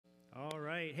All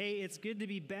right. Hey, it's good to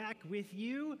be back with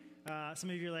you. Some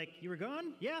of you are like, you were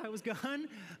gone? Yeah, I was gone.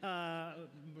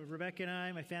 Rebecca and I,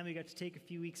 my family, got to take a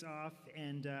few weeks off,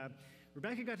 and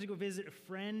Rebecca got to go visit a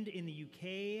friend in the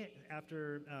UK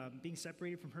after being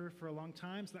separated from her for a long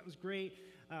time, so that was great.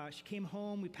 She came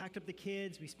home, we packed up the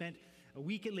kids, we spent a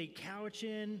week at Lake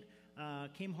Cowichan,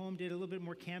 came home, did a little bit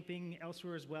more camping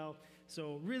elsewhere as well.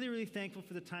 So really, really thankful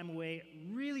for the time away.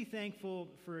 Really thankful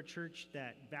for a church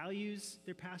that values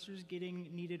their pastors getting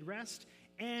needed rest.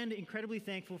 And incredibly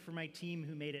thankful for my team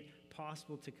who made it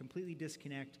possible to completely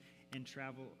disconnect and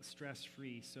travel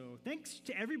stress-free. So thanks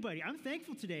to everybody. I'm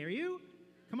thankful today. Are you?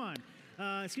 Come on.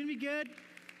 It's going to be good.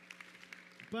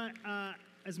 But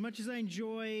as much as I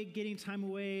enjoy getting time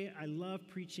away, I love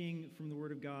preaching from the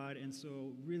Word of God, and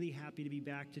so really happy to be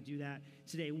back to do that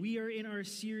today. We are in our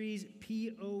series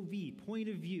POV, Point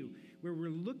of View, where we're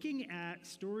looking at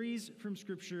stories from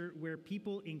Scripture where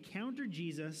people encounter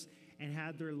Jesus and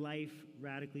had their life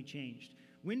radically changed.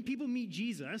 When people meet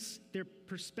Jesus, their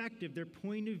perspective, their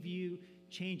point of view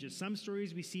changes. Some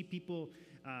stories we see people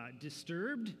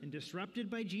disturbed and disrupted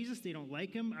by Jesus. They don't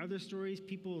like him. Other stories,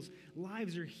 people's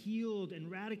lives are healed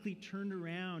and radically turned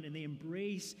around and they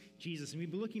embrace Jesus. And we've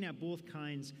been looking at both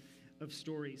kinds of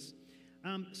stories.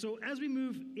 So as we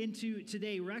move into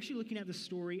today, we're actually looking at the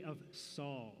story of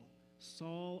Saul.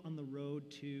 Saul on the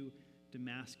road to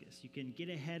Damascus. You can get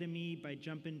ahead of me by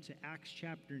jumping to Acts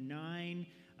chapter 9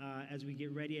 as we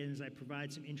get ready and as I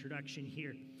provide some introduction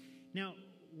here. Now,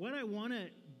 what I want to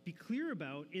be clear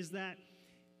about is that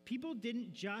people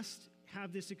didn't just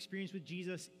have this experience with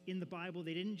Jesus in the Bible.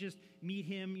 They didn't just meet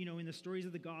him, in the stories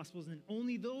of the Gospels, and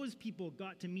only those people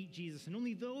got to meet Jesus, and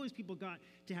only those people got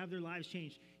to have their lives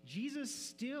changed. Jesus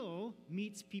still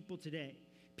meets people today.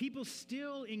 People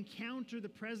still encounter the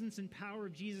presence and power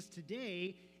of Jesus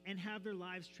today and have their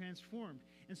lives transformed.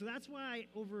 And so that's why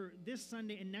over this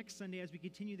Sunday and next Sunday, as we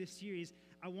continue this series,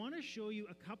 I want to show you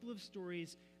a couple of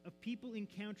stories of people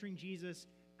encountering Jesus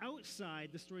outside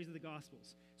the stories of the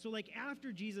Gospels. So like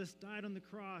after Jesus died on the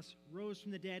cross, rose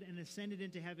from the dead, and ascended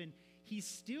into heaven, he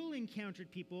still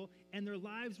encountered people and their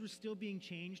lives were still being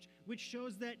changed, which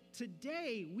shows that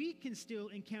today we can still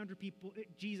encounter people,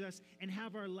 Jesus, and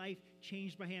have our life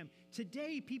changed by him.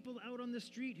 Today, people out on the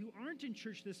street who aren't in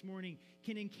church this morning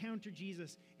can encounter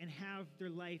Jesus and have their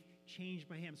life changed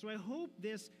by him. So I hope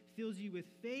this fills you with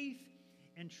faith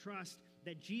and trust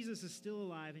that Jesus is still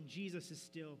alive and Jesus is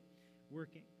still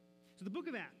working. So the book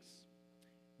of Acts.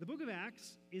 The book of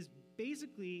Acts is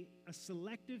basically a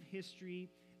selective history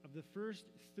of the first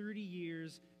 30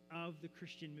 years of the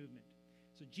Christian movement.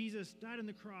 So Jesus died on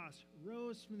the cross,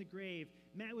 rose from the grave,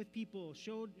 met with people,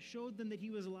 showed them that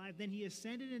he was alive. Then he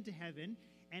ascended into heaven,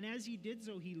 and as he did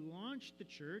so, he launched the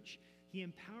church. He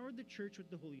empowered the church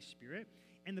with the Holy Spirit.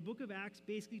 And the book of Acts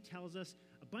basically tells us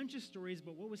a bunch of stories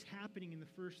about what was happening in the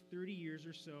first 30 years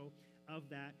or so of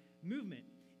that movement.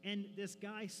 And this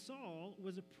guy, Saul,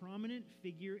 was a prominent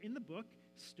figure in the book,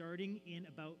 starting in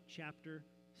about chapter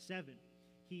 7.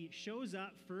 He shows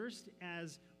up first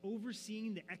as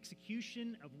overseeing the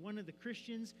execution of one of the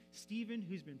Christians, Stephen,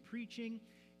 who's been preaching.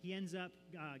 He ends up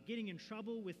getting in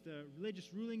trouble with the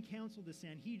religious ruling council, the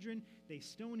Sanhedrin. They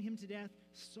stone him to death.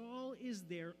 Saul is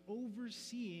there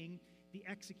overseeing the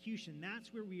execution.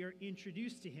 That's where we are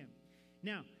introduced to him.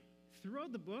 Now,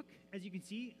 throughout the book, as you can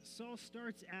see, Saul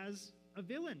starts as a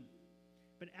villain.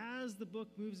 But as the book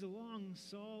moves along,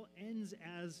 Saul ends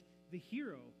as the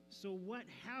hero. So what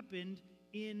happened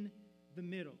in the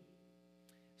middle?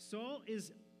 Saul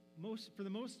is, for the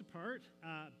most part,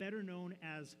 better known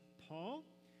as Paul.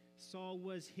 Saul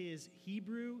was his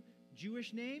Hebrew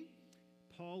Jewish name.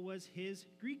 Paul was his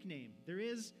Greek name. There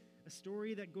is a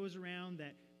story that goes around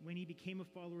that when he became a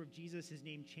follower of Jesus, his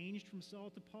name changed from Saul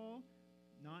to Paul.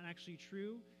 Not actually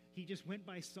true. He just went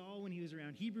by Saul when he was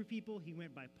around Hebrew people. He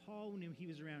went by Paul when he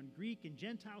was around Greek and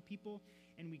Gentile people.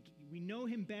 And we know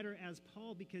him better as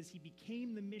Paul because he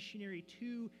became the missionary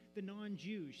to the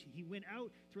non-Jews. He went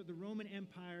out throughout the Roman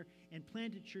Empire and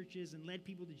planted churches and led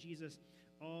people to Jesus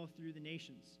all through the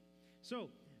nations. So,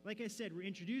 like I said, we're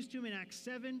introduced to him in Acts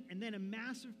 7, and then a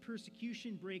massive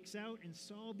persecution breaks out, and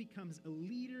Saul becomes a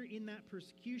leader in that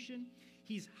persecution.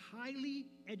 He's highly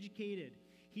educated.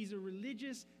 He's a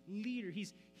religious leader.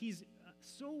 He's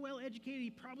so well educated,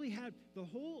 he probably had the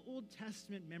whole Old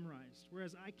Testament memorized,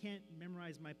 whereas I can't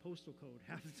memorize my postal code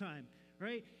half the time,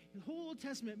 right? The whole Old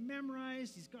Testament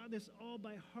memorized. He's got this all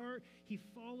by heart. He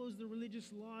follows the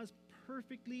religious laws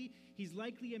perfectly. He's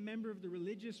likely a member of the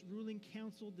religious ruling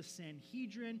council, the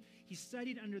Sanhedrin. He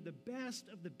studied under the best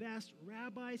of the best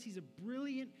rabbis. He's a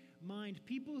brilliant mind.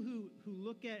 People who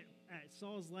look at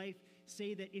Saul's life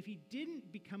say that if he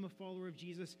didn't become a follower of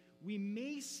Jesus, we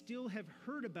may still have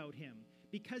heard about him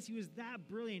because he was that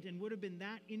brilliant and would have been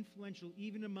that influential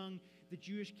even among the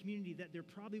Jewish community that there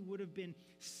probably would have been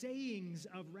sayings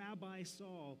of Rabbi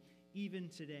Saul even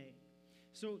today.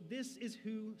 So this is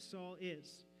who Saul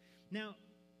is. Now,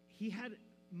 he had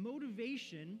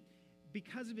motivation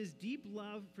because of his deep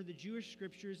love for the Jewish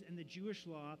scriptures and the Jewish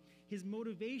law. His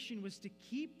motivation was to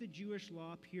keep the Jewish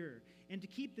law pure and to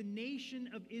keep the nation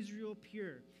of Israel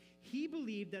pure. He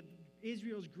believed that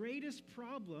Israel's greatest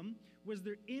problem was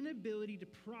their inability to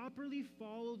properly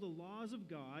follow the laws of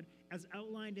God as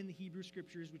outlined in the Hebrew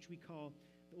scriptures, which we call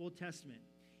the Old Testament.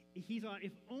 He thought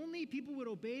if only people would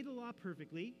obey the law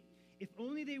perfectly, if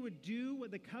only they would do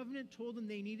what the covenant told them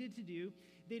they needed to do,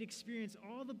 they'd experience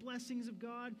all the blessings of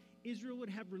God. Israel would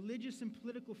have religious and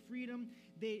political freedom.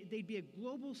 They'd be a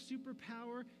global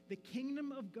superpower. The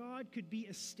kingdom of God could be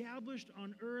established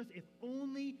on earth if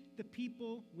only the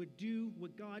people would do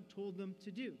what God told them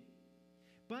to do.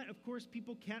 But, of course,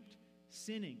 people kept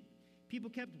sinning. People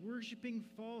kept worshiping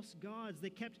false gods. They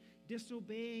kept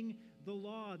disobeying the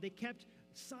law. They kept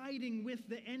siding with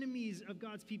the enemies of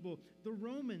God's people, the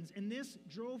Romans. And this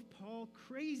drove Paul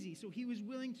crazy. So he was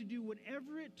willing to do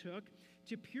whatever it took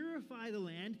to purify the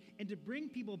land and to bring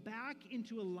people back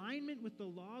into alignment with the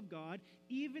law of God,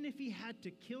 even if he had to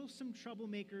kill some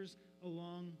troublemakers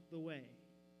along the way.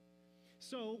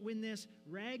 So when this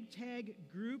ragtag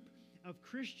group of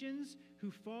Christians who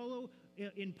follow,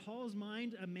 in Paul's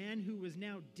mind, a man who was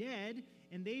now dead,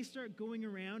 and they start going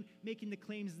around making the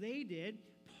claims they did,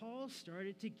 Paul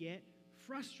started to get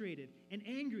frustrated and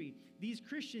angry. These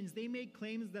Christians, they made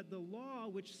claims that the law,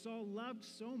 which Saul loved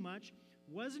so much,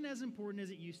 wasn't as important as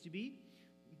it used to be.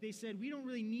 They said, we don't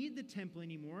really need the temple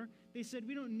anymore. They said,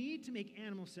 we don't need to make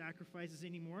animal sacrifices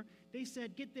anymore. They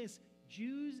said, get this,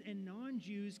 Jews and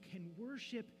non-Jews can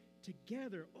worship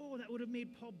together. Oh, that would have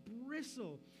made Paul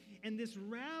bristle. And this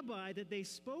rabbi that they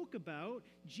spoke about,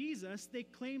 Jesus, they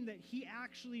claimed that he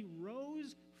actually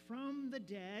rose from the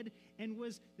dead and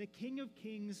was the King of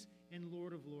Kings and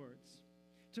Lord of Lords.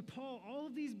 To Paul, all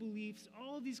of these beliefs,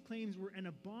 all of these claims were an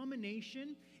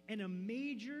abomination and a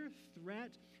major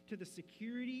threat to the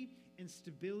security and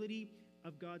stability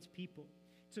of God's people.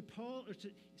 To Paul,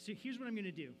 so here's what I'm going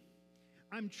to do.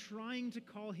 I'm trying to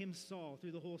call him Saul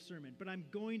through the whole sermon, but I'm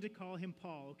going to call him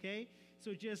Paul, okay?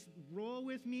 So just roll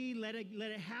with me, let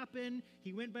it happen.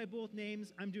 He went by both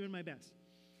names. I'm doing my best.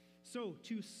 So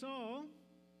to Saul,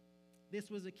 this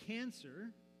was a cancer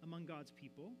among God's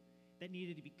people that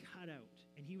needed to be cut out,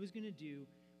 and he was going to do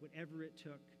whatever it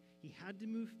took. He had to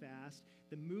move fast.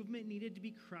 The movement needed to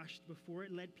be crushed before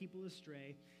it led people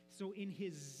astray. So in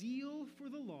his zeal for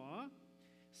the law,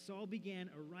 Saul began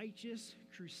a righteous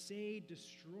crusade,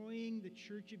 destroying the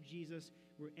church of Jesus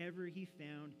wherever he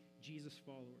found Jesus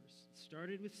followers. It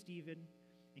started with Stephen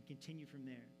and continued from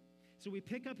there. So we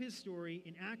pick up his story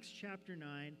in Acts chapter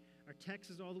 9. Our text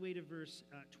is all the way to verse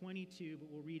 22, but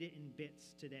we'll read it in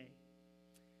bits today.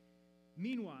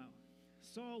 Meanwhile,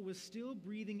 Saul was still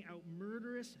breathing out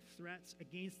murderous threats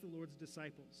against the Lord's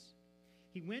disciples.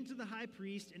 He went to the high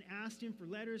priest and asked him for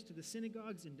letters to the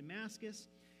synagogues in Damascus,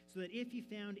 so that if he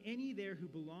found any there who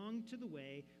belonged to the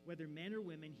way, whether men or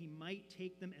women, he might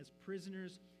take them as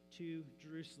prisoners to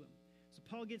Jerusalem. So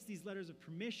Paul gets these letters of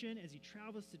permission as he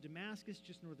travels to Damascus,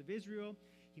 just north of Israel.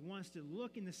 He wants to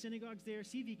look in the synagogues there,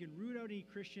 see if he can root out any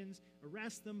Christians,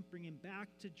 arrest them, bring them back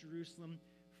to Jerusalem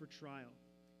for trial.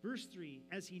 Verse 3,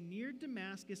 as he neared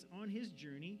Damascus on his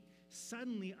journey,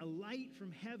 suddenly a light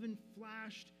from heaven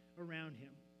flashed around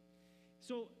him.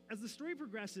 So as the story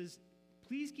progresses,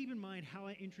 please keep in mind how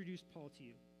I introduced Paul to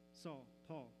you. Saul,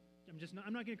 Paul.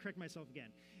 I'm not going to correct myself again.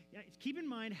 Yeah, keep in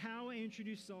mind how I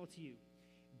introduced Saul to you.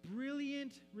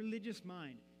 Brilliant religious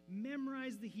mind.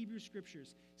 Memorized the Hebrew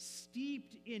scriptures.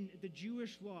 Steeped in the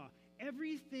Jewish law.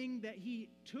 Everything that he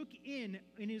took in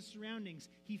his surroundings,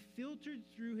 he filtered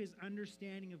through his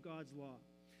understanding of God's law.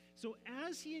 So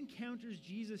as he encounters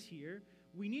Jesus here,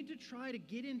 we need to try to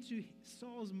get into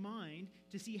Saul's mind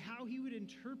to see how he would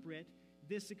interpret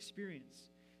this experience.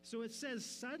 So it says,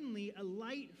 suddenly a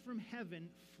light from heaven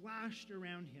flashed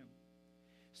around him.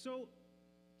 So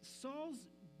Saul's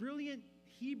brilliant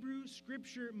Hebrew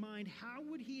scripture mind, how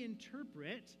would he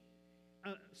interpret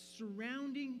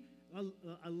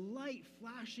a light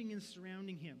flashing and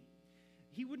surrounding him?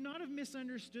 He would not have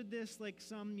misunderstood this like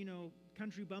some,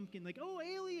 country bumpkin, like, oh,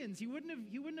 aliens. He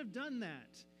wouldn't have done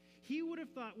that. He would have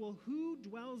thought, well, who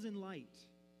dwells in light?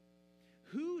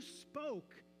 Who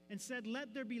spoke and said,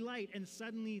 let there be light, and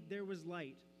suddenly there was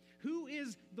light? Who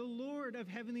is the Lord of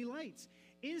heavenly lights?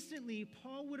 instantly,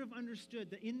 Paul would have understood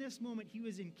that in this moment he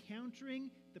was encountering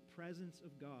the presence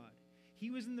of God. He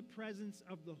was in the presence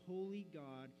of the holy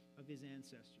God of his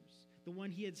ancestors, the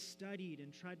one he had studied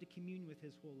and tried to commune with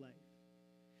his whole life.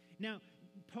 Now,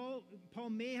 Paul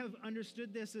may have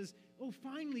understood this as, oh,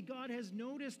 finally, God has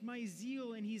noticed my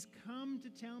zeal and he's come to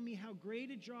tell me how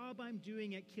great a job I'm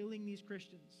doing at killing these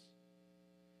Christians.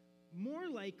 More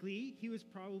likely, he was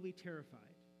probably terrified.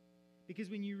 Because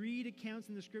when you read accounts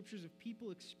in the scriptures of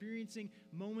people experiencing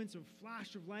moments of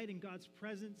flash of light in God's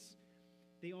presence,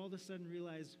 they all of a sudden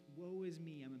realize, woe is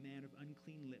me, I'm a man of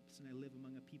unclean lips, and I live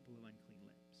among a people of unclean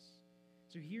lips.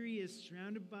 So here he is,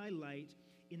 surrounded by light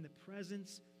in the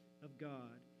presence of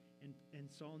God. And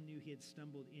Saul knew he had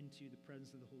stumbled into the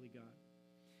presence of the holy God.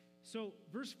 So,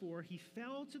 verse 4, he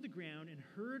fell to the ground and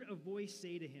heard a voice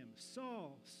say to him,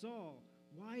 Saul, Saul,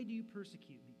 why do you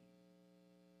persecute me?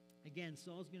 Again,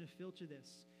 Saul's going to filter this.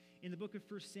 In the book of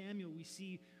 1 Samuel, we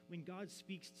see when God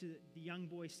speaks to the young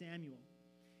boy Samuel,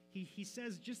 he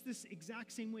says just this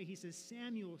exact same way. He says,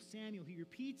 Samuel, Samuel. He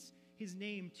repeats his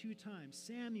name 2 times.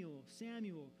 Samuel,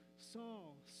 Samuel,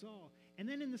 Saul, Saul. And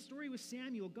then in the story with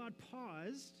Samuel, God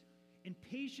paused and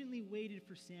patiently waited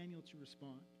for Samuel to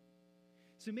respond.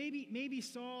 So maybe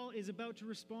Saul is about to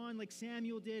respond like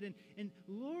Samuel did, and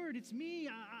Lord, it's me,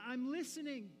 I'm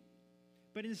listening.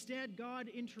 But instead, God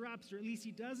interrupts, or at least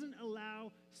he doesn't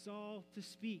allow Saul to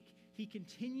speak. He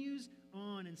continues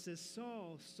on and says,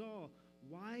 Saul, Saul,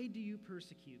 why do you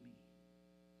persecute me?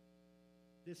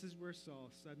 This is where Saul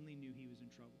suddenly knew he was in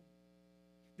trouble.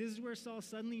 This is where Saul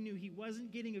suddenly knew he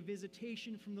wasn't getting a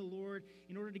visitation from the Lord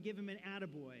in order to give him an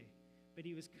attaboy, but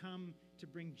he was come to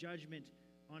bring judgment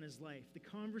on his life. The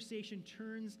conversation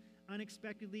turns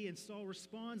unexpectedly, and Saul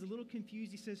responds a little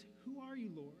confused. He says, who are you,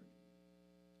 Lord?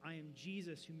 I am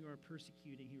Jesus whom you are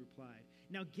persecuting, he replied.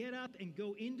 Now get up and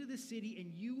go into the city,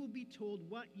 and you will be told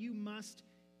what you must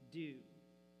do.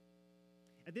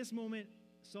 At this moment,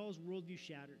 Saul's worldview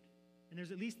shattered. And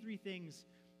there's at least 3 things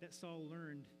that Saul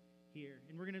learned here.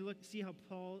 And we're going to see how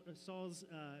Saul's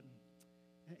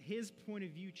his point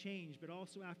of view changed, but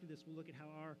also after this, we'll look at how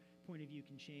our point of view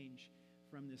can change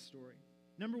from this story.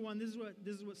 Number 1, this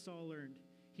is what Saul learned.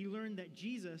 He learned that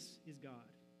Jesus is God.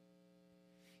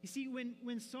 You see,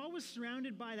 when Saul was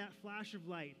surrounded by that flash of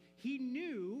light, he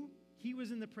knew he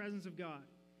was in the presence of God.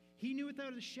 He knew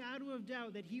without a shadow of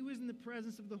doubt that he was in the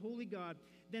presence of the holy God.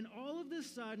 Then all of a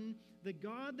sudden, the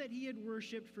God that he had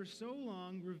worshipped for so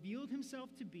long revealed himself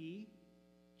to be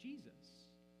Jesus.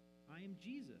 I am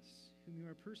Jesus, whom you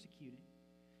are persecuting.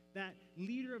 That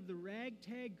leader of the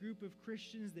ragtag group of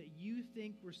Christians that you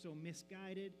think were so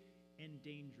misguided and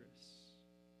dangerous.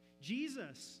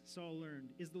 Jesus, Saul learned,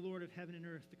 is the Lord of heaven and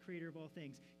earth, the creator of all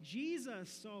things. Jesus,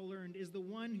 Saul learned, is the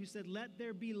one who said, let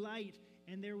there be light,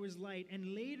 and there was light.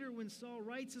 And later, when Saul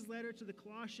writes his letter to the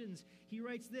Colossians, he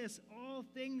writes this, all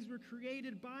things were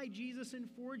created by Jesus and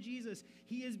for Jesus.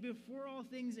 He is before all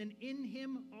things, and in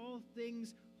him all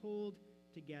things hold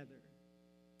together.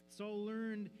 Saul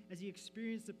learned as he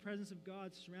experienced the presence of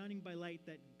God surrounding by light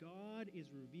that God is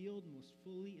revealed most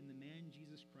fully in the man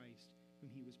Jesus Christ, whom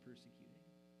he was persecuting.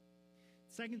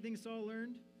 Second thing Saul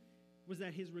learned was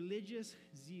that his religious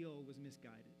zeal was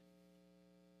misguided.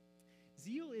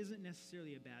 Zeal isn't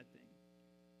necessarily a bad thing.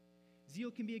 Zeal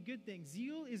can be a good thing.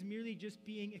 Zeal is merely just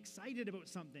being excited about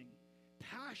something,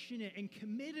 passionate and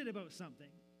committed about something.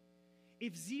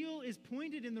 If zeal is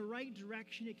pointed in the right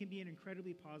direction, it can be an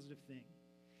incredibly positive thing.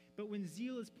 But when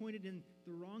zeal is pointed in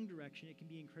the wrong direction, it can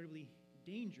be an incredibly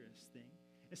dangerous thing,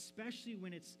 especially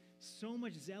when it's so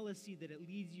much zealousy that it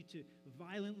leads you to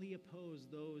violently oppose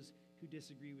those who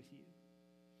disagree with you.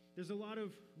 There's a lot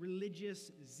of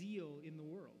religious zeal in the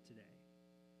world today.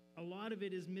 A lot of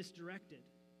it is misdirected.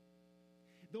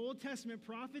 The Old Testament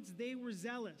prophets, they were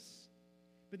zealous,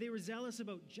 but they were zealous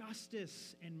about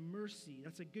justice and mercy.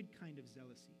 That's a good kind of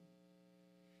zealousy.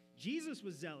 Jesus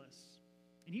was zealous,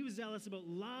 and he was zealous about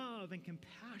love and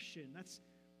compassion. That's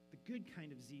the good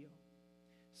kind of zeal.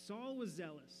 Saul was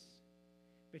zealous,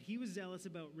 but he was zealous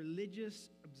about religious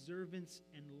observance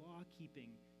and law-keeping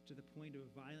to the point of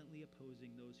violently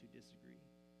opposing those who disagree.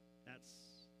 That's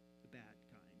the bad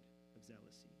kind of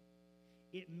zealousy.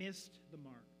 It missed the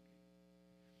mark.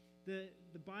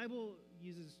 The Bible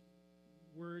uses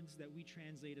words that we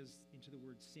translate as into the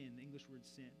word sin, the English word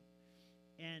sin.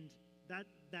 And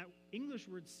that English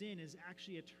word sin is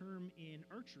actually a term in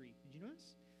archery. Did you know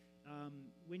this?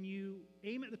 When you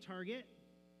aim at the target,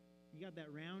 you got that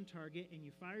round target, and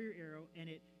you fire your arrow, and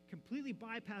it completely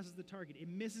bypasses the target. It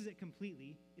misses it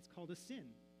completely. It's called a sin.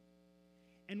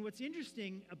 And what's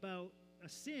interesting about a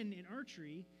sin in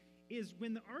archery is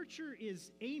when the archer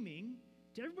is aiming,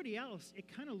 to everybody else, it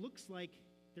kind of looks like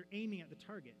they're aiming at the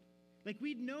target. Like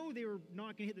we'd know they were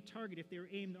not going to hit the target if they were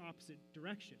aimed the opposite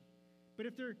direction. But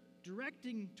if they're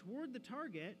directing toward the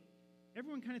target,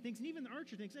 everyone kind of thinks, and even the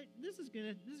archer thinks, hey, this is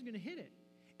gonna hit it.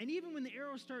 And even when the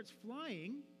arrow starts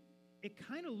flying, it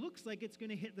kind of looks like it's going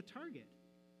to hit the target.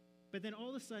 But then all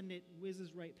of a sudden it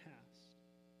whizzes right past.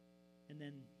 And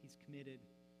then he's committed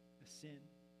a sin.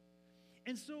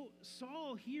 And so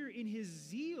Saul here, in his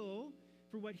zeal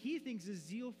for what he thinks is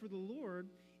zeal for the Lord,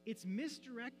 it's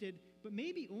misdirected, but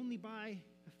maybe only by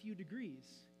a few degrees,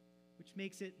 which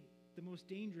makes it the most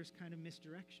dangerous kind of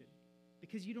misdirection.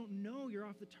 Because you don't know you're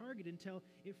off the target until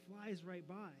it flies right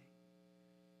by.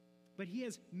 But he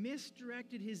has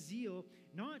misdirected his zeal,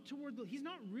 he's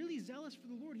not really zealous for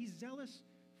the Lord. He's zealous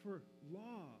for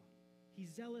law. He's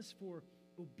zealous for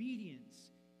obedience.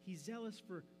 He's zealous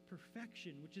for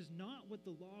perfection, which is not what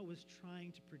the law was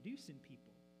trying to produce in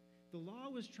people. The law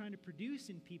was trying to produce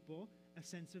in people a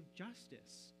sense of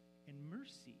justice and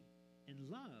mercy and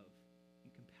love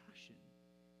and compassion.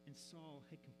 And Saul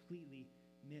had completely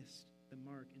missed the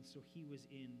mark, and so he was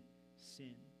in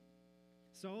sin.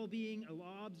 Saul, being a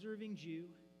law-observing Jew,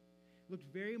 looked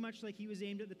very much like he was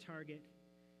aimed at the target,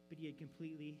 but he had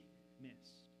completely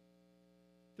missed.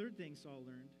 Third thing Saul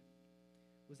learned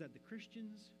was that the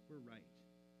Christians were right.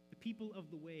 The people of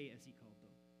the way, as he called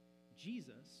them.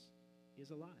 Jesus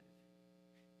is alive.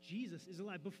 Jesus is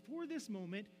alive. Before this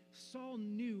moment, Saul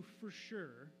knew for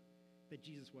sure that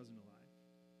Jesus wasn't alive.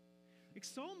 Like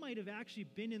Saul might have actually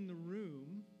been in the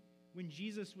room when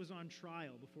Jesus was on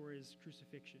trial before his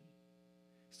crucifixion.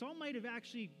 Saul might have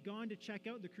actually gone to check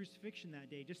out the crucifixion that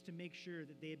day just to make sure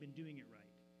that they had been doing it right.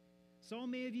 Saul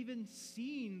may have even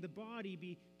seen the body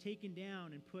be taken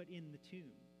down and put in the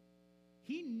tomb.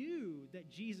 He knew that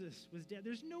Jesus was dead.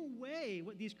 There's no way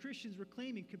what these Christians were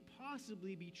claiming could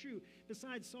possibly be true.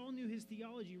 Besides, Saul knew his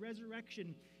theology.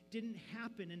 Resurrection didn't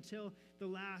happen until the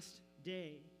last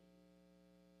day.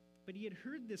 But he had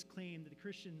heard this claim that the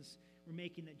Christians were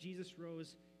making, that Jesus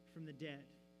rose from the dead.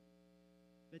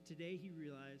 But today he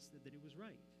realized that it was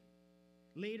right.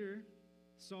 Later,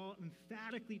 Saul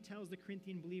emphatically tells the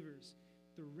Corinthian believers,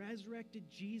 the resurrected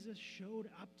Jesus showed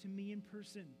up to me in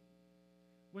person.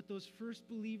 What those first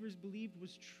believers believed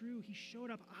was true. He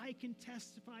showed up. I can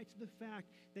testify to the fact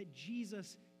that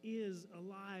Jesus is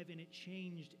alive, and it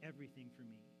changed everything for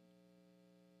me.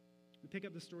 We pick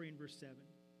up the story in verse 7.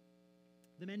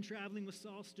 The men traveling with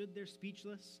Saul stood there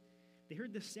speechless. They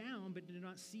heard the sound but did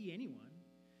not see anyone.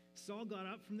 Saul got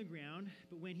up from the ground,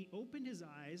 but when he opened his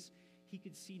eyes, he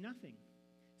could see nothing.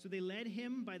 So they led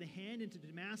him by the hand into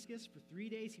Damascus. For 3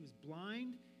 days he was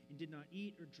blind and did not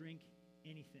eat or drink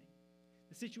anything.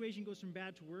 The situation goes from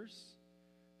bad to worse.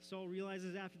 Saul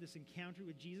realizes after this encounter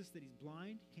with Jesus that he's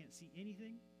blind, can't see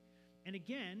anything. And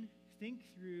again, think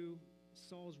through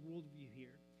Saul's worldview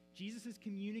here. Jesus is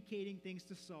communicating things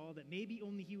to Saul that maybe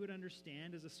only he would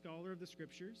understand as a scholar of the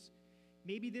Scriptures.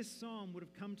 Maybe this psalm would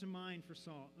have come to mind for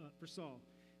Saul.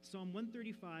 Psalm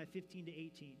 135, 15 to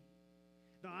 18.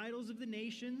 The idols of the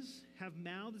nations have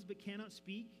mouths but cannot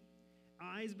speak,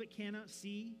 eyes but cannot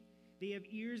see. They have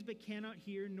ears but cannot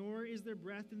hear, nor is there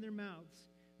breath in their mouths.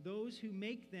 Those who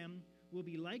make them will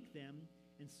be like them,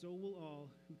 and so will all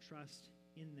who trust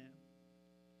in them.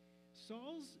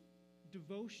 Saul's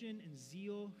devotion and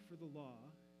zeal for the law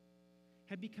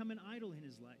had become an idol in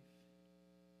his life.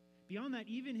 Beyond that,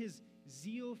 even his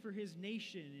zeal for his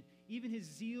nation, even his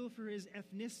zeal for his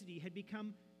ethnicity had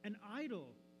become an idol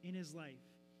in his life.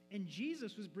 And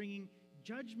Jesus was bringing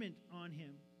judgment on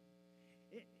him.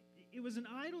 It was an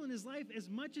idol in his life as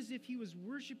much as if he was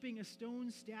worshiping a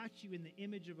stone statue in the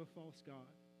image of a false god.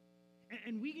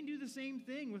 And we can do the same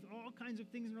thing with all kinds of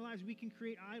things in our lives. We can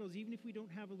create idols, even if we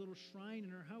don't have a little shrine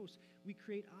in our house. We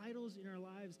create idols in our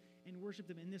lives and worship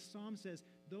them. And this psalm says,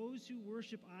 those who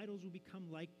worship idols will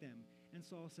become like them. And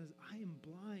Saul says, I am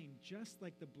blind, just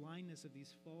like the blindness of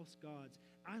these false gods.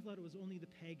 I thought it was only the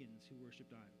pagans who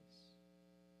worshiped idols.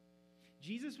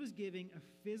 Jesus was giving a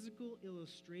physical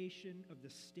illustration of the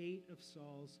state of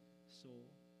Saul's soul.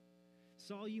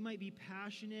 Saul, you might be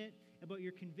passionate about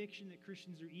your conviction that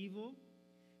Christians are evil,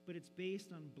 but it's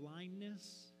based on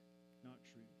blindness, not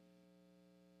truth.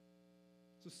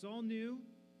 So Saul knew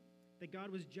that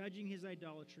God was judging his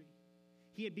idolatry.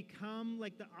 He had become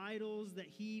like the idols that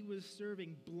he was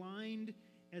serving, blind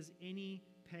as any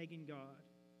pagan god.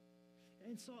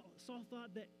 And Saul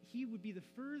thought that he would be the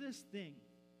furthest thing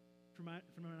from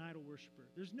an idol worshiper.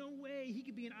 There's no way he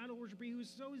could be an idol worshiper. He was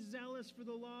so zealous for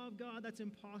the law of God, that's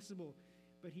impossible.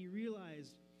 But he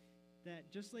realized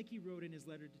that just like he wrote in his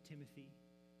letter to Timothy,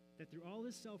 that through all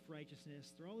his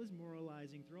self-righteousness, through all his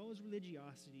moralizing, through all his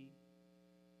religiosity,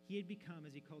 he had become,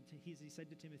 as he said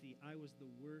to Timothy, I was the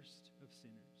worst of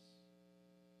sinners.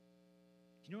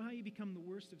 Do you know how you become the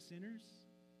worst of sinners?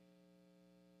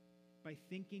 By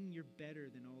thinking you're better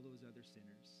than all those other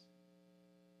sinners.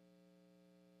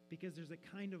 Because there's a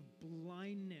kind of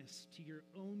blindness to your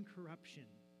own corruption.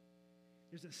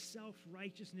 There's a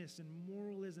self-righteousness and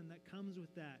moralism that comes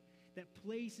with that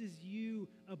places you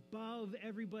above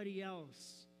everybody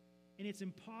else. And it's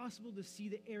impossible to see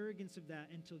the arrogance of that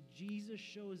until Jesus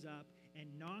shows up and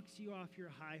knocks you off your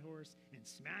high horse and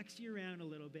smacks you around a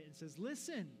little bit and says,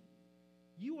 listen,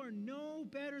 you are no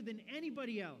better than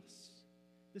anybody else.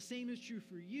 The same is true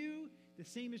for you. The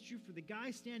same is true for the guy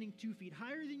standing 2 feet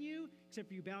higher than you, except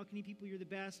for you balcony people, you're the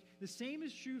best. The same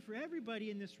is true for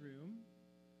everybody in this room.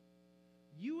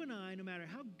 You and I, no matter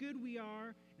how good we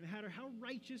are, no matter how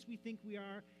righteous we think we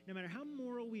are, no matter how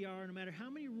moral we are, no matter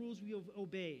how many rules we have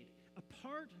obeyed,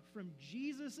 apart from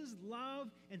Jesus' love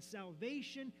and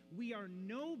salvation, we are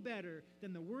no better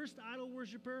than the worst idol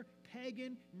worshiper,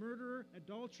 pagan, murderer,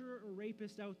 adulterer, or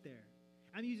rapist out there.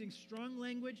 I'm using strong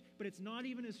language, but it's not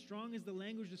even as strong as the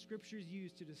language the Scriptures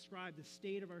use to describe the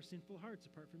state of our sinful hearts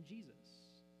apart from Jesus.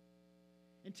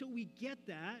 Until we get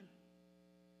that,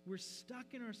 we're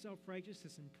stuck in our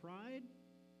self-righteousness and pride,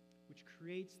 which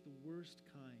creates the worst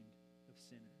kind of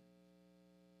sinner.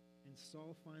 And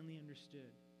Saul finally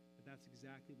understood that that's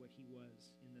exactly what he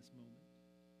was in this moment.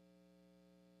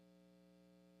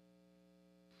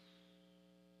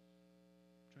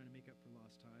 Trying to make up for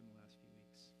lost time the last few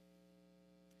weeks.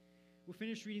 We'll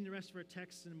finish reading the rest of our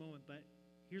texts in a moment, but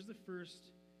here's the first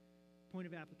point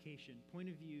of application, point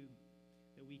of view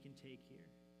that we can take here.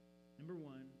 Number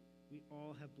one, we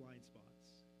all have blind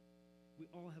spots. We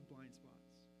all have blind spots.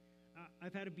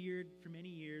 I've had a beard for many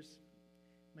years.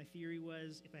 My theory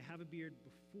was if I have a beard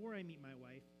before I meet my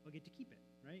wife, I'll get to keep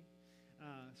it, right?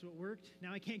 So it worked.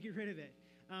 Now I can't get rid of it.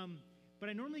 But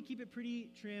I normally keep it pretty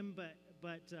trim,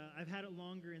 but I've had it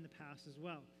longer in the past as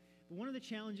well. But one of the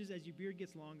challenges as your beard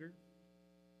gets longer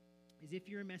is if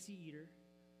you're a messy eater,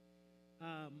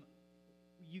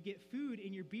 you get food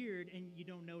in your beard and you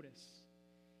don't notice.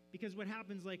 Because what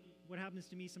happens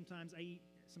to me sometimes, I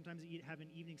have an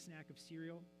evening snack of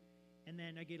cereal, and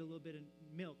then I get a little bit of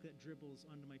milk that dribbles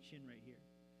onto my chin right here.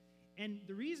 And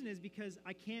the reason is because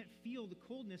I can't feel the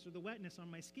coldness or the wetness on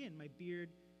my skin. My beard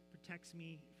protects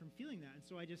me from feeling that. And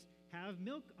so I just have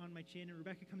milk on my chin, and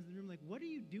Rebecca comes in the room like, what are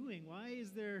you doing? Why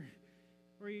is there,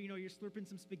 or you're slurping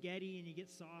some spaghetti and you get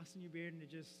sauce in your beard and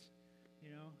it just,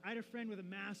 I had a friend with a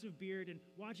massive beard, and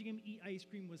watching him eat ice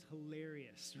cream was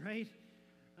hilarious, right?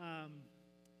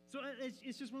 So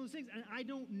it's just one of those things. And I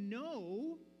don't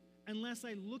know unless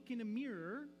I look in a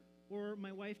mirror or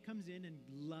my wife comes in and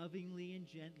lovingly and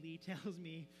gently tells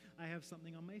me I have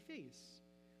something on my face.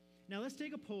 Now let's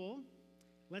take a poll.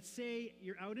 Let's say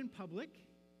you're out in public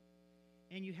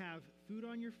and you have food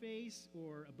on your face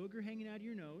or a booger hanging out of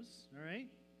your nose, all right?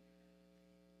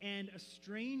 And a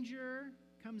stranger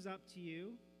comes up to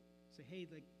you, say, hey,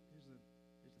 there's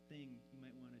a thing you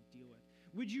might want to deal with.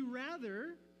 Would you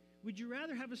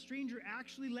rather have a stranger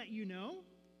actually let you know,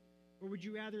 or would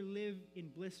you rather live in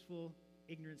blissful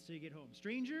ignorance till you get home?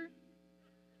 Stranger?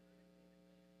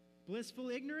 Blissful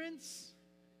ignorance?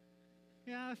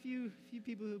 Yeah, a few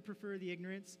people who prefer the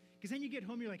ignorance. Because then you get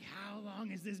home, you're like, how long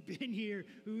has this been here?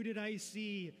 Who did I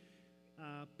see?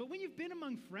 But when you've been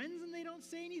among friends and they don't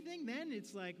say anything, then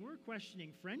it's like, we're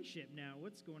questioning friendship now.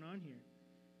 What's going on here?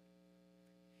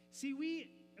 See, we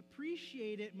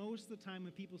appreciate it most of the time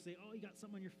when people say, oh, you got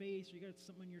something on your face, or you got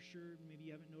something on your shirt, and maybe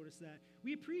you haven't noticed that.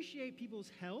 We appreciate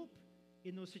people's help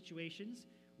in those situations.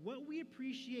 What we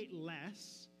appreciate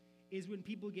less is when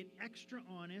people get extra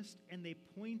honest and they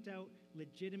point out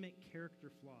legitimate character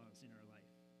flaws in our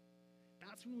life.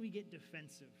 That's when we get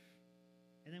defensive.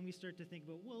 And then we start to think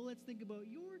about, well, let's think about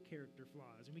your character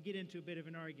flaws. And we get into a bit of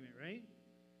an argument, right?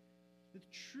 The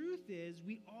truth is,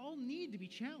 we all need to be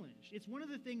challenged. It's one of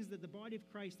the things that the body of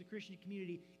Christ, the Christian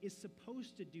community, is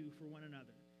supposed to do for one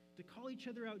another. To call each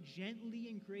other out gently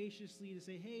and graciously, to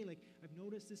say, hey, I've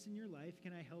noticed this in your life.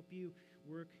 Can I help you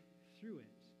work through it?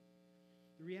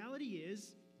 The reality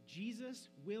is, Jesus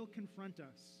will confront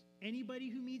us. Anybody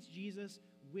who meets Jesus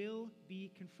will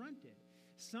be confronted.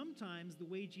 Sometimes the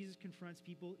way Jesus confronts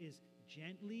people is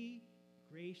gently,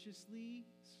 graciously,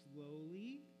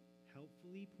 slowly,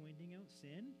 helpfully pointing out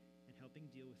sin and helping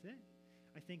deal with it.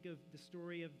 I think of the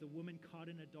story of the woman caught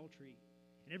in adultery,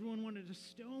 and everyone wanted to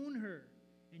stone her.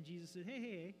 And Jesus said,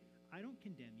 hey, I don't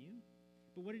condemn you.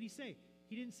 But what did he say?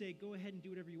 He didn't say, go ahead and do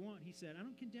whatever you want. He said, I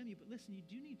don't condemn you, but listen, you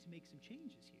do need to make some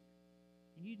changes here.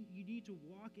 You need to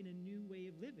walk in a new way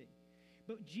of living.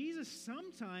 But Jesus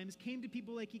sometimes came to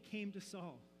people like he came to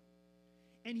Saul.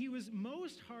 And he was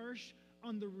most harsh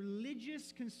on the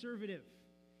religious conservative.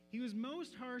 He was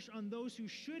most harsh on those who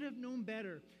should have known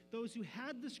better, those who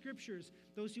had the scriptures,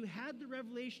 those who had the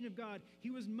revelation of God. He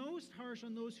was most harsh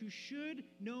on those who should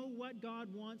know what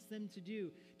God wants them to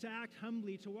do, to act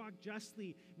humbly, to walk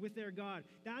justly with their God.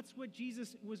 That's what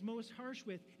Jesus was most harsh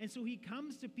with. And so he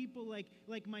comes to people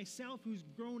like myself, who's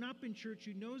grown up in church,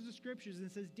 who knows the scriptures,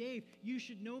 and says, Dave, you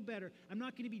should know better. I'm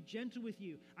not going to be gentle with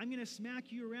you. I'm going to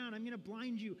smack you around. I'm going to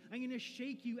blind you. I'm going to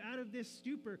shake you out of this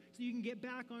stupor so you can get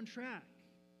back on track.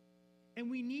 And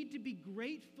we need to be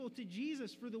grateful to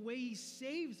Jesus for the way he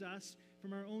saves us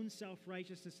from our own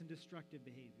self-righteousness and destructive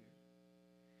behavior.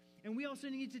 And we also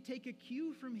need to take a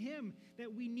cue from him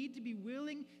that we need to be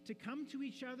willing to come to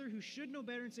each other who should know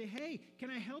better and say, hey, can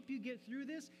I help you get through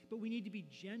this? But we need to be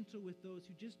gentle with those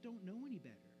who just don't know any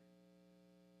better.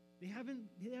 They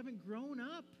haven't grown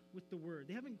up with the word.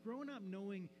 They haven't grown up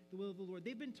knowing the will of the Lord.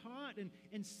 They've been taught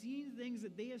and seen things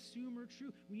that they assume are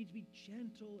true. We need to be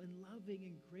gentle and loving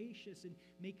and gracious and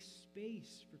make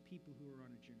space for people who are on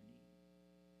a journey.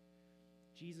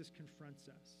 Jesus confronts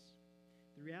us.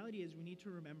 The reality is we need to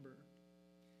remember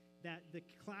that the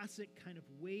classic kind of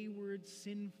wayward,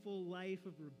 sinful life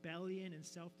of rebellion and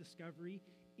self-discovery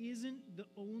isn't the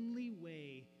only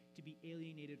way to be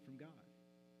alienated from God.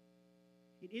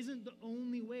 It isn't the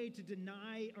only way to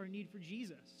deny our need for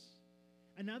Jesus.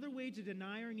 Another way to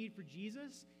deny our need for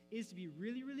Jesus is to be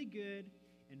really, really good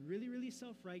and really, really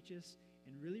self-righteous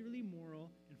and really, really moral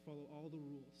and follow all the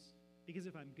rules. Because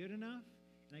if I'm good enough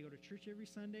and I go to church every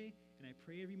Sunday and I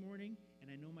pray every morning and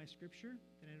I know my scripture,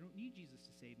 then I don't need Jesus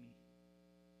to save me.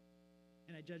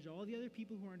 And I judge all the other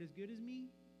people who aren't as good as me.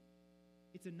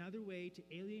 It's another way to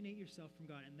alienate yourself from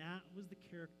God. And that was the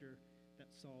character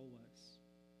that Saul was.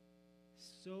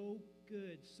 So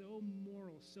good, so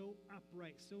moral, so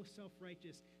upright, so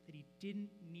self-righteous that he didn't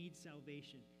need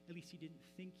salvation. At least he didn't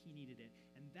think he needed it.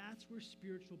 And that's where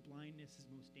spiritual blindness is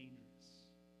most dangerous.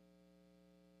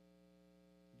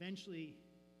 Eventually,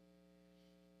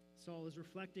 Saul is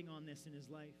reflecting on this in his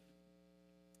life.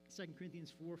 2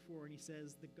 Corinthians 4:4, and he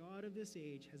says, the God of this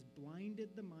age has blinded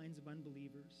the minds of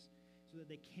unbelievers so that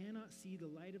they cannot see the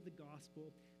light of the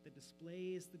gospel that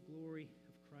displays the glory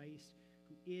of Christ,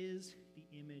 who is the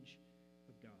image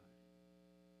of God.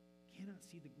 Cannot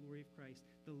see the glory of Christ,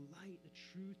 the light, the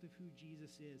truth of who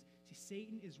Jesus is. See,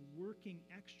 Satan is working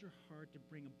extra hard to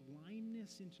bring a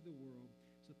blindness into the world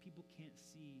so people can't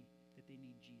see that they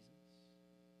need Jesus.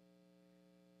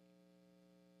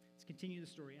 Let's continue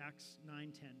the story, Acts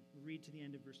 9:10. We'll read to the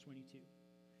end of verse 22.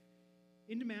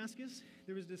 In Damascus,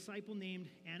 there was a disciple named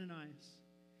Ananias.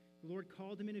 The Lord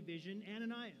called him in a vision,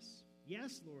 Ananias.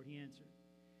 Yes, Lord, he answered.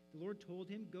 The Lord told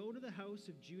him, go to the house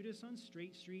of Judas on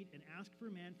Straight Street and ask for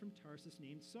a man from Tarsus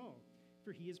named Saul,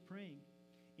 for he is praying.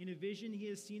 In a vision, he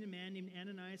has seen a man named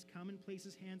Ananias come and place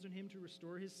his hands on him to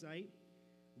restore his sight.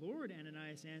 Lord,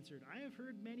 Ananias answered, I have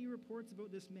heard many reports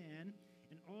about this man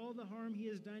and all the harm he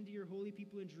has done to your holy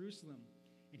people in Jerusalem.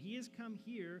 And he has come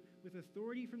here with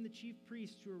authority from the chief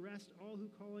priests to arrest all who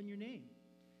call on your name.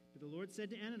 But the Lord said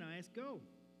to Ananias, go.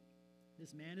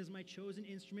 This man is my chosen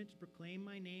instrument to proclaim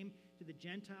my name to the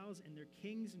Gentiles and their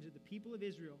kings and to the people of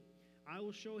Israel. I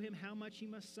will show him how much he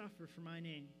must suffer for my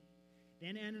name.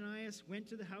 Then Ananias went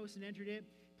to the house and entered it.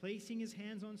 Placing his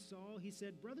hands on Saul, he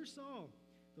said, Brother Saul,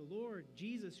 the Lord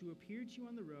Jesus, who appeared to you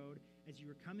on the road as you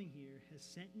were coming here, has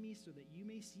sent me so that you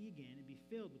may see again and be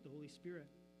filled with the Holy Spirit.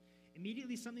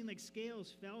 Immediately something like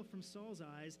scales fell from Saul's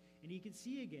eyes, and he could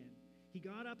see again. He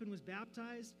got up and was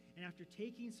baptized, and after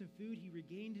taking some food, he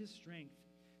regained his strength.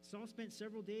 Saul spent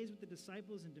several days with the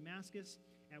disciples in Damascus.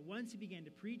 At once he began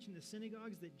to preach in the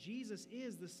synagogues that Jesus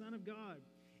is the Son of God.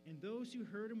 And those who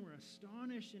heard him were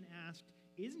astonished and asked,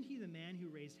 Isn't he the man who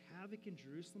raised havoc in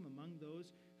Jerusalem among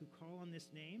those who call on this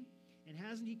name? And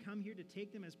hasn't he come here to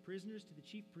take them as prisoners to the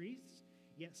chief priests?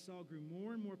 Yet Saul grew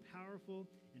more and more powerful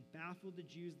and baffled the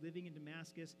Jews living in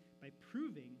Damascus by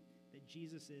proving that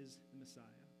Jesus is the Messiah.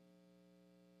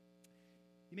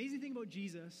 The amazing thing about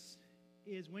Jesus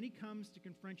is when he comes to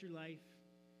confront your life,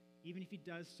 even if he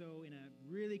does so in a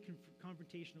really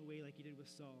confrontational way like he did with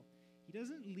Saul, he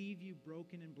doesn't leave you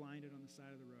broken and blinded on the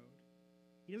side of the road.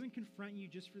 He doesn't confront you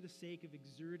just for the sake of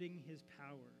exerting his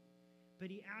power, but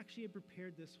he actually had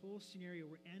prepared this whole scenario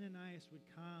where Ananias would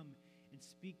come and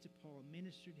speak to Paul,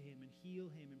 minister to him, and heal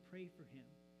him, and pray for him.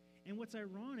 And what's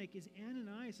ironic is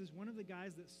Ananias is one of the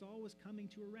guys that Saul was coming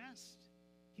to arrest.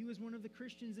 He was one of the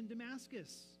Christians in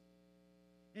Damascus.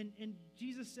 And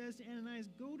Jesus says to Ananias,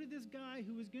 go to this guy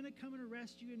who is going to come and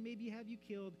arrest you and maybe have you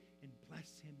killed, and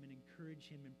bless him and encourage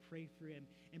him and pray for him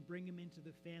and bring him into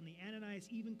the family. Ananias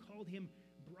even called him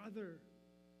brother.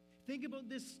 Think about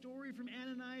this story from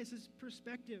Ananias'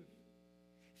 perspective.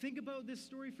 Think about this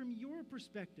story from your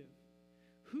perspective.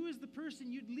 Who is the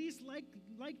person you'd least like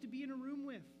to be in a room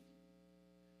with?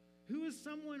 Who is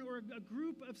someone or a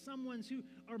group of someones who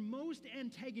are most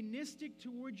antagonistic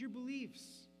towards your beliefs?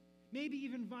 Maybe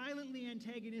even violently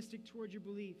antagonistic towards your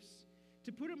beliefs.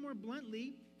 To put it more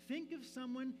bluntly, think of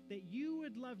someone that you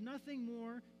would love nothing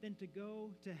more than to go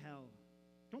to hell.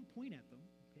 Don't point at them,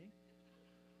 okay?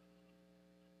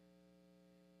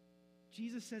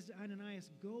 Jesus says to Ananias,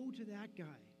 go to that guy.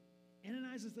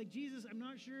 Ananias is like, Jesus, I'm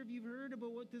not sure if you've heard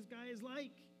about what this guy is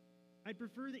like. I'd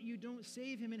prefer that you don't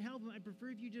save him and help him. I'd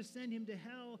prefer if you just send him to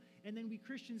hell, and then we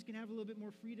Christians can have a little bit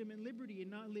more freedom and liberty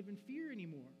and not live in fear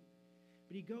anymore.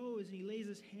 But he goes and he lays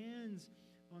his hands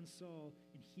on Saul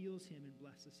and heals him and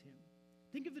blesses him.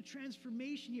 Think of the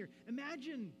transformation here.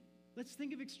 Imagine, let's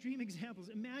think of extreme examples.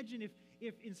 Imagine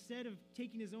if instead of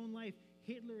taking his own life,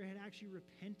 Hitler had actually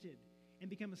repented and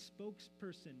become a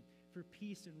spokesperson for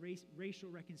peace and racial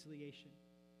reconciliation.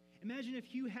 Imagine if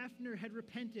Hugh Hefner had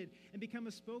repented and become a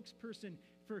spokesperson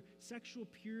for sexual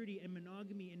purity and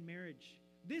monogamy in marriage.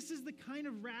 This is the kind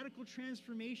of radical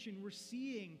transformation we're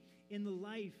seeing in the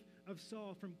life of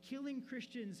Saul, from killing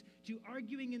Christians to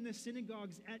arguing in the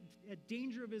synagogues at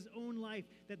danger of his own life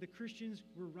that the Christians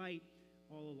were right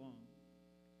all along.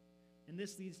 And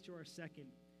this leads to our second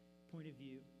point of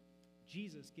view.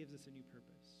 Jesus gives us a new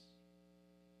purpose.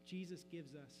 Jesus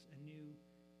gives us a new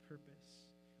purpose.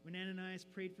 When Ananias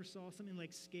prayed for Saul, something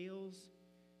like scales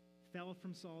fell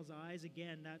from Saul's eyes.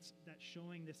 Again, that's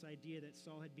showing this idea that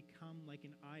Saul had become like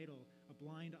an idol, a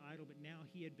blind idol, but now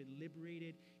he had been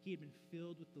liberated. He had been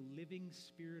filled with the living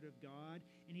Spirit of God,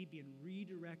 and he'd been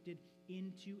redirected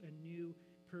into a new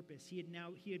purpose. He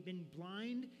had been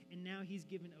blind, and now he's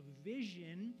given a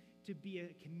vision to be a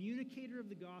communicator of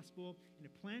the gospel and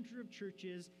a planter of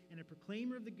churches and a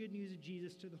proclaimer of the good news of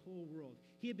Jesus to the whole world.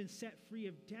 He had been set free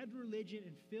of dead religion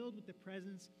and filled with the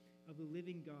presence of the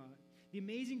living God. The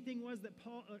amazing thing was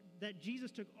that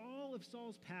Jesus took all of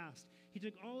Saul's past. He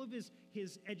took all of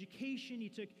his education. He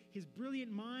took his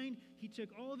brilliant mind. He took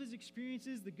all of his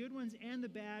experiences, the good ones and the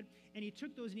bad, and he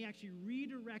took those and he actually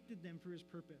redirected them for his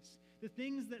purpose. The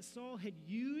things that Saul had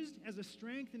used as a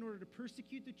strength in order to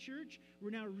persecute the church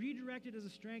were now redirected as a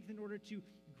strength in order to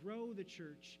grow the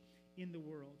church in the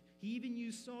world. He even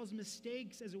used Saul's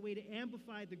mistakes as a way to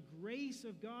amplify the grace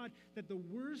of God, that the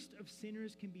worst of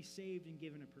sinners can be saved and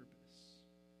given a purpose.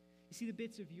 You see, the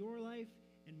bits of your life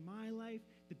and my life,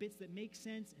 the bits that make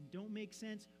sense and don't make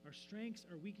sense, our strengths,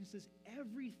 our weaknesses,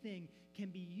 everything can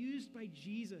be used by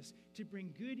Jesus to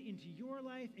bring good into your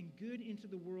life and good into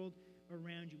the world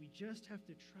around you. We just have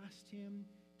to trust him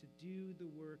to do the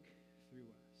work through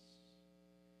us.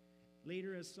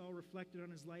 Later, as Saul reflected on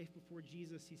his life before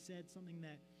Jesus, he said something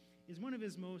that is one of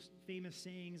his most famous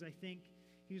sayings, I think.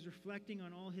 He was reflecting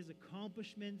on all his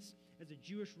accomplishments as a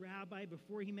Jewish rabbi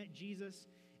before he met Jesus.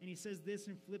 And he says this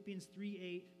in Philippians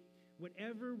 3:8,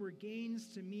 "Whatever were gains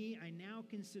to me, I now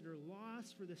consider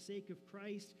loss for the sake of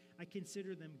Christ. I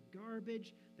consider them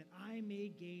garbage that I may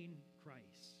gain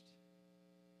Christ."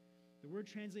 The word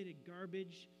translated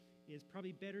garbage is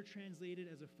probably better translated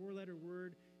as a four-letter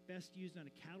word, best used on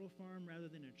a cattle farm rather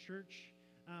than a church.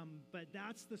 But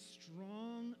that's the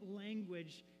strong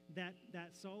language that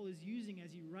Saul is using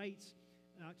as he writes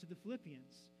to the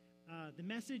Philippians. The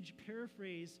Message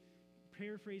paraphrases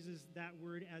that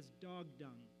word as dog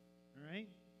dung, all right?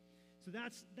 So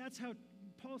that's how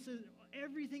Paul says,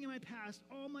 everything in my past,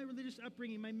 all my religious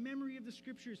upbringing, my memory of the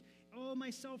scriptures, all my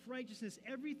self-righteousness,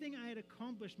 everything I had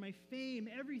accomplished, my fame,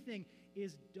 everything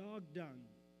is dog dung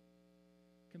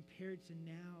compared to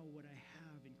now what I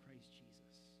have in Christ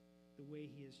Jesus, the way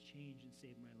he has changed and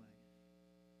saved my life.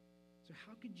 So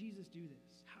how could Jesus do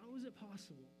this? How is it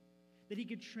possible that he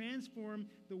could transform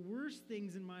the worst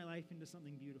things in my life into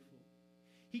something beautiful?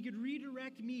 He could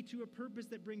redirect me to a purpose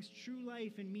that brings true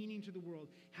life and meaning to the world.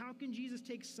 How can Jesus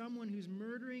take someone who's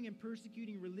murdering and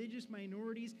persecuting religious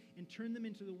minorities and turn them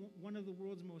into one of the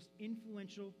world's most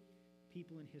influential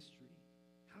people in history?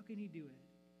 How can he do it?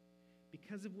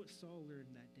 Because of what Saul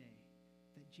learned that day,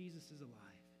 that Jesus is alive.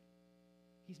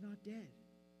 He's not dead.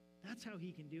 That's how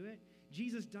he can do it.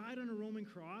 Jesus died on a Roman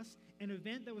cross, an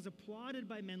event that was applauded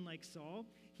by men like Saul.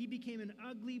 He became an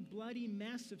ugly, bloody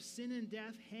mess of sin and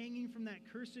death hanging from that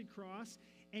cursed cross,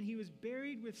 and he was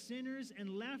buried with sinners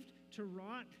and left to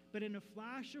rot. But in a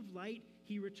flash of light,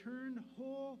 he returned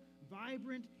whole,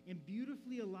 vibrant, and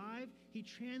beautifully alive. He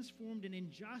transformed an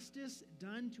injustice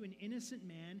done to an innocent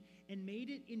man and made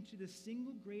it into the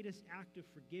single greatest act of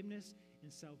forgiveness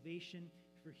and salvation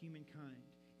for humankind.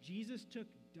 Jesus took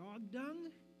dog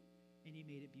dung and he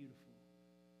made it beautiful.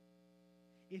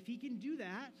 if he can do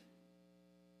that,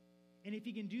 and if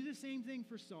he can do the same thing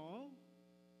for Saul,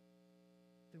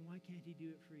 then why can't he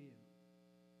do it for you?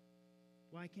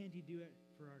 Why can't he do it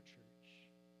for our church?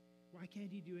 Why can't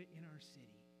he do it in our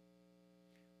city?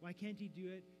 Why can't he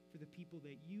do it for the people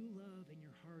that you love and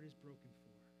your heart is broken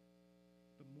for?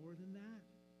 But more than that,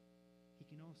 he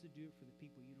can also do it for the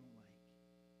people you don't like,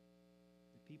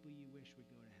 the people you wish would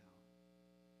go to hell.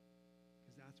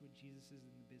 Because that's what Jesus is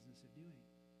in the business of doing.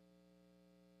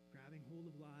 Grabbing hold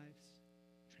of lives,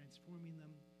 transforming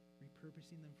them,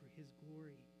 repurposing them for his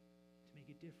glory, to make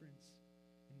a difference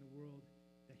in the world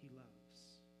that he loves.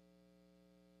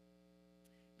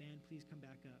 Band, please come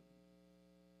back up.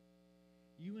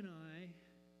 You and I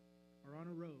are on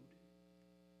a road.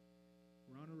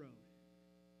 We're on a road.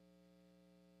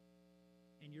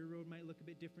 And your road might look a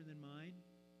bit different than mine.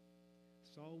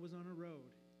 Saul was on a road.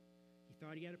 He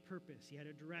thought he had a purpose. He had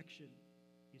a direction.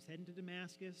 He was heading to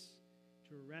Damascus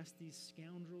to arrest these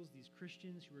scoundrels, these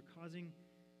Christians who were causing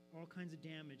all kinds of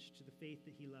damage to the faith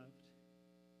that he loved.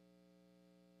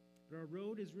 But our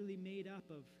road is really made up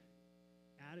of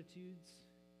attitudes,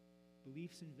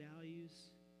 beliefs and values,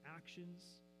 actions,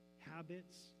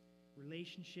 habits,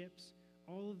 relationships.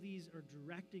 All of these are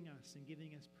directing us and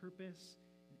giving us purpose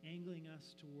and angling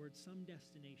us towards some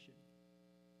destination.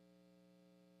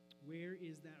 Where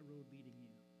is that road leading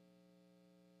you?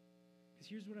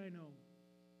 Because here's what I know.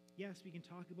 Yes, we can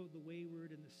talk about the wayward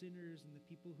and the sinners and the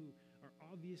people who are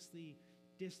obviously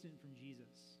distant from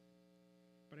Jesus.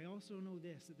 But I also know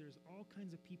this, that there's all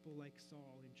kinds of people like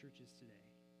Saul in churches today.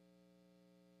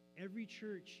 Every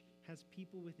church has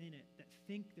people within it that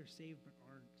think they're saved but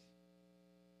aren't.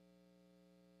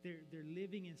 They're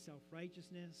living in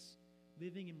self-righteousness,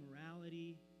 living in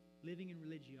morality, living in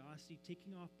religiosity,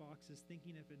 ticking off boxes,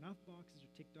 thinking if enough boxes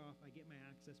are ticked off, I get my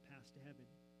access pass to heaven.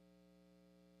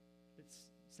 But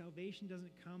salvation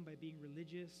doesn't come by being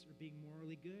religious or being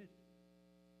morally good.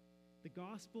 The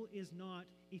gospel is not,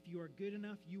 if you are good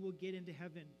enough, you will get into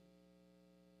heaven.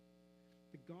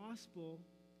 The gospel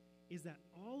is that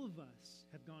all of us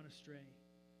have gone astray.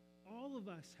 All of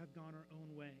us have gone our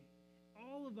own way.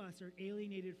 All of us are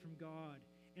alienated from God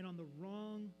and on the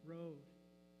wrong road.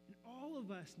 And all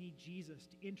of us need Jesus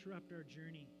to interrupt our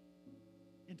journey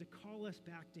and to call us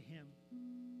back to him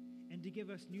and to give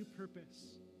us new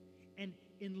purpose and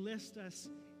enlist us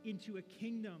into a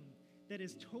kingdom that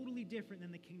is totally different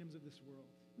than the kingdoms of this world.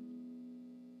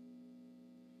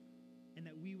 And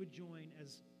that we would join,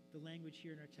 as the language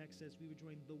here in our text says, we would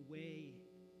join the way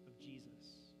of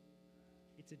Jesus.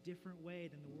 It's a different way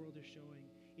than the world is showing.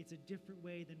 It's a different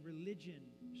way than religion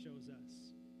shows us.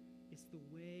 It's the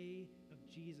way of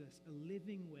Jesus, a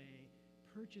living way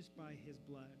purchased by his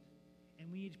blood.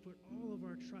 And we need to put all of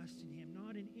our trust in him,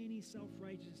 not in any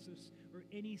self-righteousness or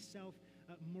any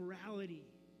self-morality.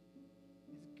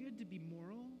 It's good to be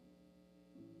moral.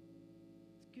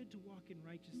 It's good to walk in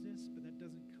righteousness, but that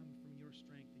doesn't come from your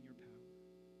strength and your power.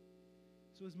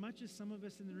 So as much as some of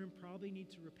us in the room probably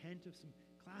need to repent of some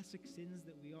classic sins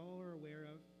that we all are aware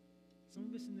of, some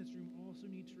of us in this room also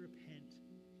need to repent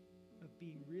of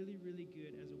being really, really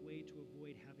good as a way to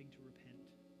avoid having to repent.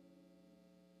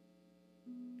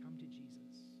 Come to Jesus.